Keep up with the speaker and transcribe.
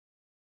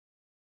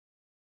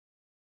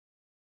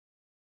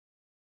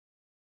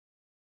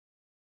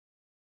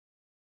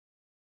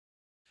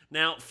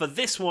Now, for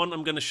this one,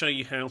 I'm going to show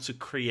you how to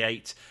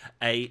create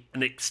an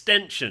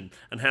extension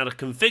and how to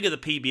configure the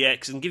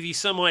PBX and give you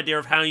some idea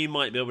of how you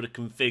might be able to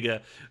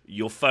configure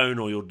your phone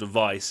or your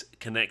device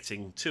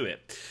connecting to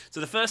it. So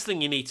the first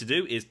thing you need to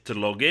do is to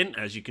log in.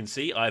 As you can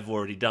see, I've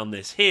already done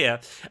this here.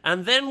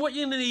 And then what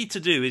you need to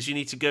do is you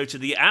need to go to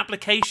the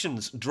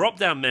Applications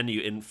drop-down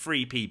menu in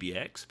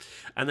FreePBX,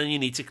 and then you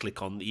need to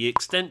click on the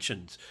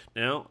extensions.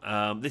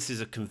 Now, this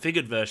is a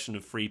configured version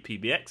of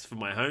FreePBX for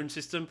my home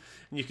system,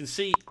 and you can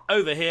see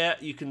over here,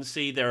 you can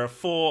see there are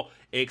 4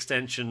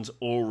 extensions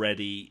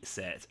already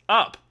set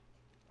up.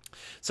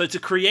 So to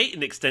create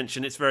an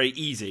extension, it's very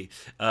easy.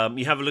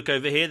 You have a look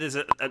over here. There's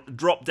a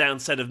drop-down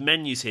set of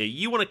menus here.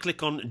 You want to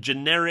click on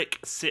Generic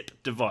SIP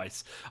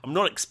Device. I'm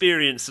not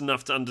experienced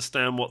enough to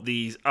understand what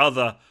these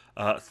other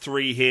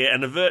 3 here,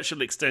 and a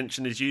virtual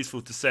extension is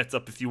useful to set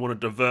up if you want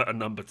to divert a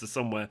number to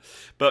somewhere.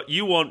 But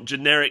you want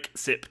Generic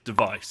SIP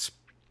Device.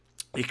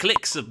 You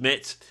click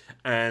Submit,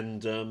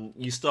 and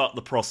you start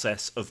the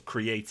process of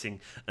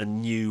creating a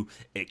new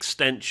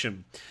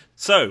extension.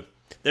 So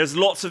there's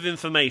lots of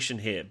information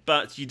here,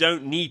 but you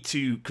don't need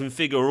to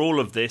configure all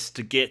of this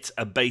to get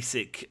a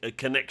basic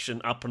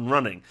connection up and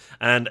running.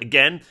 And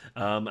again,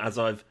 as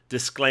I've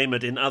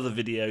disclaimed in other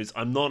videos,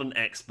 I'm not an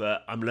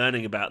expert. I'm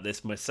learning about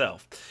this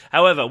myself.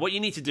 However, what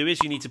you need to do is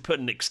you need to put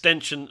an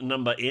extension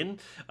number in.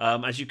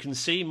 As you can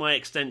see, my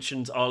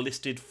extensions are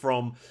listed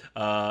from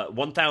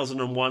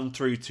 1001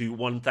 through to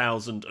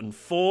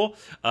 1004.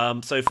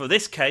 So for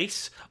this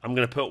case, I'm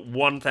going to put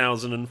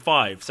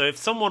 1005. So if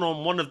someone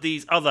on one of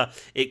these other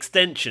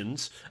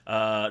extensions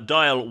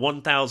dial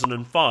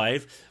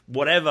 1005,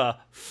 whatever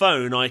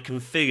phone I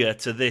configure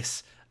to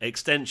this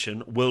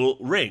extension will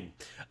ring.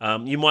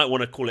 You might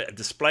want to call it a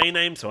display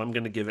name, so I'm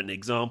going to give it an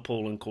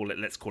example and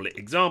let's call it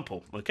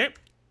example, okay?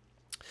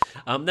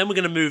 Then we're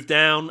going to move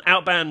down.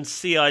 Outbound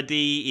CID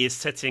is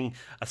setting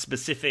a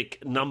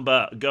specific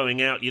number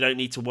going out. You don't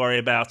need to worry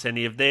about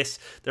any of this.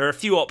 There are a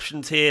few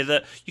options here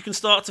that you can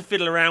start to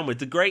fiddle around with.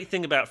 The great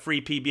thing about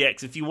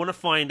FreePBX, if you want to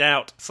find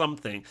out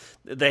something,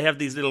 they have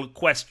these little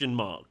question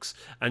marks,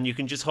 and you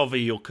can just hover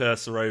your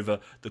cursor over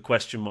the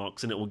question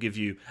marks and it will give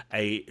you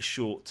a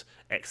short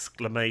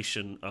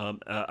exclamation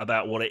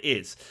about what it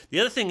is. The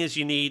other thing is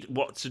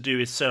what to do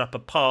is set up a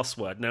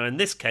password. Now in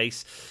this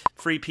case,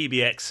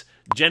 FreePBX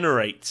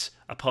generates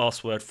a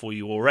password for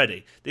you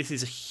already. This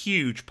is a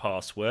huge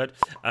password,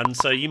 and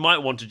so you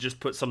might want to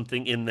just put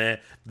something in there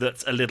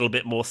that's a little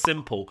bit more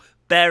simple.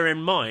 Bear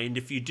in mind,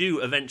 if you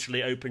do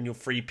eventually open your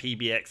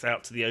FreePBX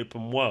out to the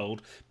open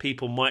world,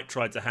 people might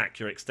try to hack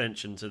your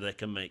extension so they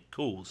can make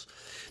calls.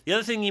 The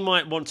other thing you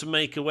might want to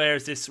make aware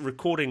is this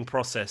recording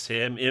process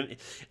here.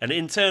 An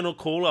internal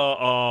call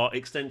are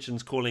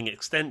extensions calling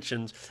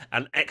extensions,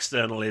 and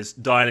external is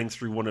dialing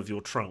through one of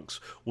your trunks.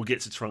 We'll get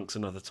to trunks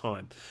another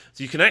time.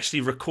 So you can actually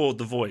record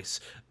the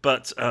voice,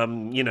 but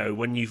you know,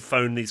 when you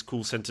phone these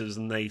call centers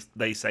and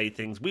they say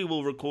things, we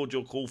will record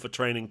your call for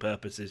training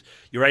purposes,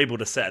 you're able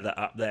to set that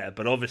up there.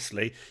 But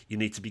obviously, you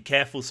need to be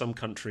careful. Some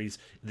countries,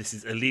 this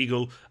is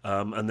illegal,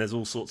 and there's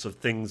all sorts of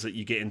things that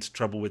you get into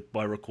trouble with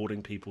by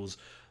recording people's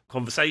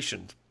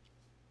conversations.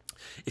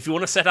 If you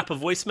want to set up a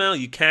voicemail,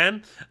 you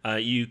can.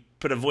 You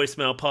put a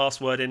voicemail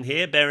password in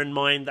here. Bear in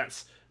mind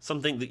that's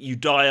something that you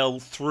dial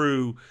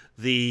through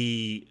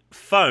the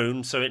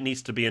phone, so it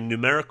needs to be a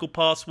numerical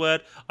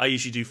password. I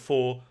usually do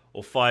 4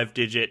 or 5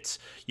 digits.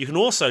 You can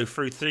also,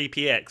 through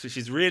FreePBX, which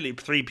is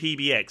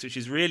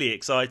really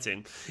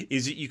exciting,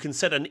 is that you can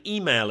set an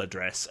email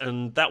address,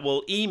 and that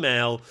will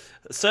email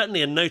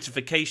certainly a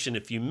notification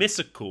if you miss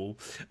a call,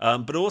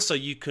 but also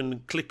you can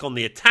click on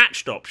the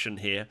attached option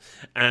here,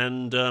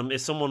 and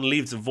if someone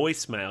leaves a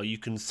voicemail, you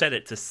can set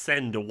it to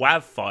send a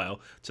WAV file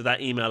to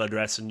that email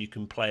address, and you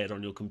can play it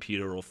on your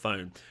computer or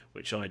phone,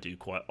 which I do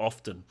quite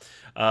often.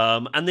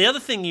 And the other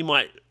thing you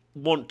might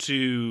want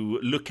to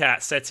look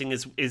at setting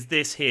is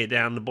this here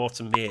down the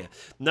bottom here.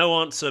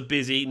 No answer,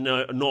 busy,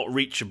 no, not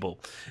reachable.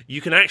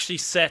 You can actually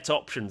set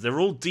options. They're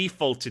all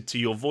defaulted to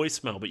your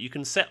voicemail, but you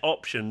can set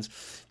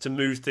options to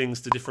move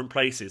things to different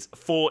places.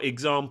 For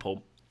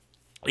example,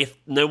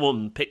 if no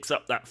one picks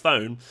up that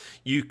phone,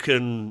 you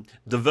can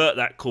divert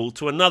that call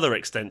to another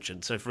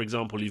extension. So, for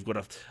example, you've got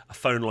a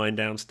phone line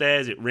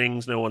downstairs, it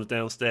rings, no one's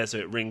downstairs, so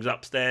it rings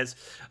upstairs.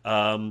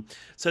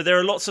 So there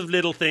are lots of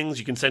little things.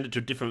 You can send it to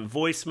a different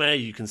voicemail,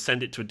 you can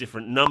send it to a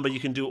different number, you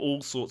can do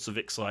all sorts of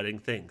exciting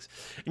things.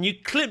 And you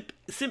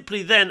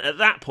simply then, at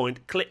that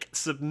point, click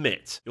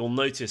Submit. You'll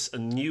notice a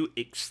new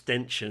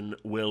extension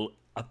will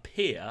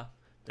appear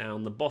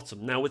down the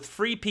bottom. Now with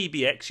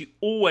FreePBX, you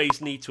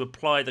always need to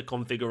apply the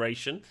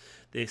configuration.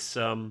 This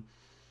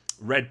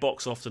red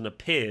box often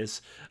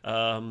appears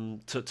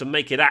to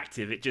make it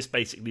active. It just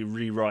basically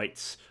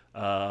rewrites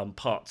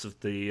parts of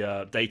the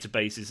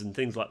databases and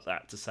things like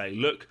that to say,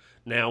 look,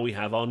 now we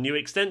have our new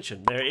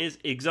extension. There it is,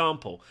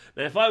 example.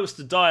 Now if I was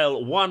to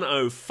dial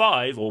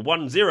 105 or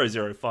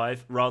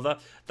 1005 rather,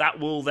 that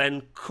will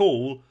then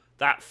call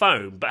that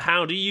phone. But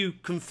how do you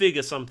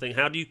configure something?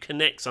 How do you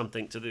connect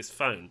something to this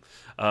phone,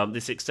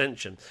 this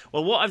extension?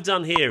 Well, what I've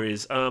done here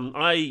is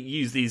I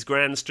use these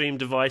Grandstream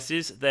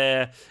devices.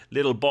 They're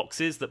little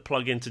boxes that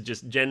plug into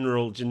just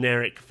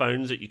generic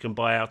phones that you can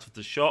buy out of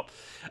the shop.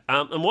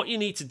 And what you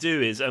need to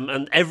do is,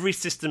 and every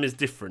system is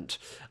different.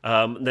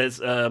 There's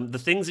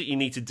the things that you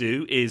need to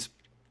do is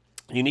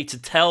you need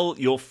to tell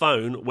your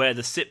phone where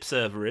the SIP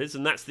server is,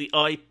 and that's the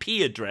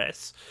IP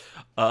address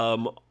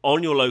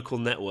on your local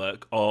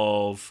network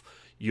of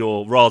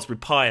your Raspberry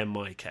Pi in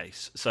my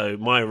case. So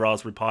my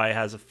Raspberry Pi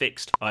has a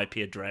fixed IP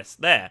address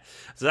there.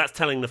 So that's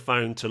telling the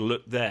phone to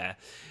look there.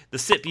 The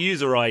SIP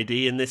user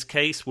ID in this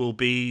case will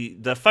be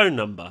the phone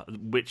number,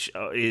 which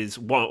is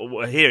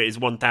here it is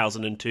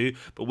 1002,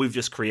 but we've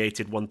just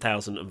created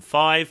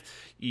 1005.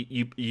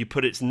 You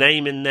put its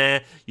name in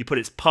there, you put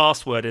its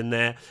password in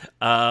there,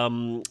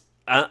 and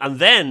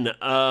then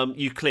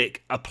you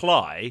click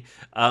apply,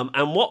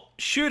 and what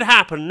should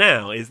happen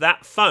now is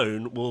that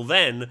phone will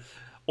then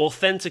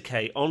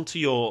authenticate onto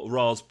your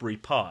Raspberry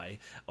Pi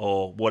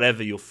or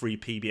whatever your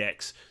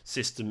FreePBX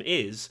system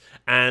is,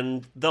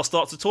 and they'll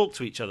start to talk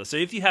to each other. So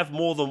if you have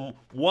more than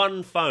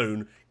one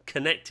phone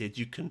connected,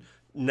 you can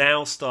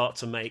now start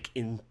to make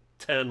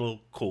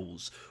internal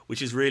calls,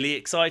 which is really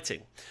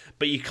exciting.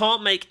 But you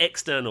can't make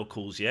external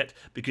calls yet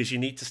because you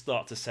need to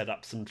start to set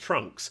up some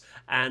trunks,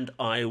 and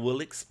I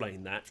will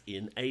explain that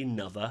in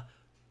another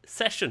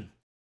session.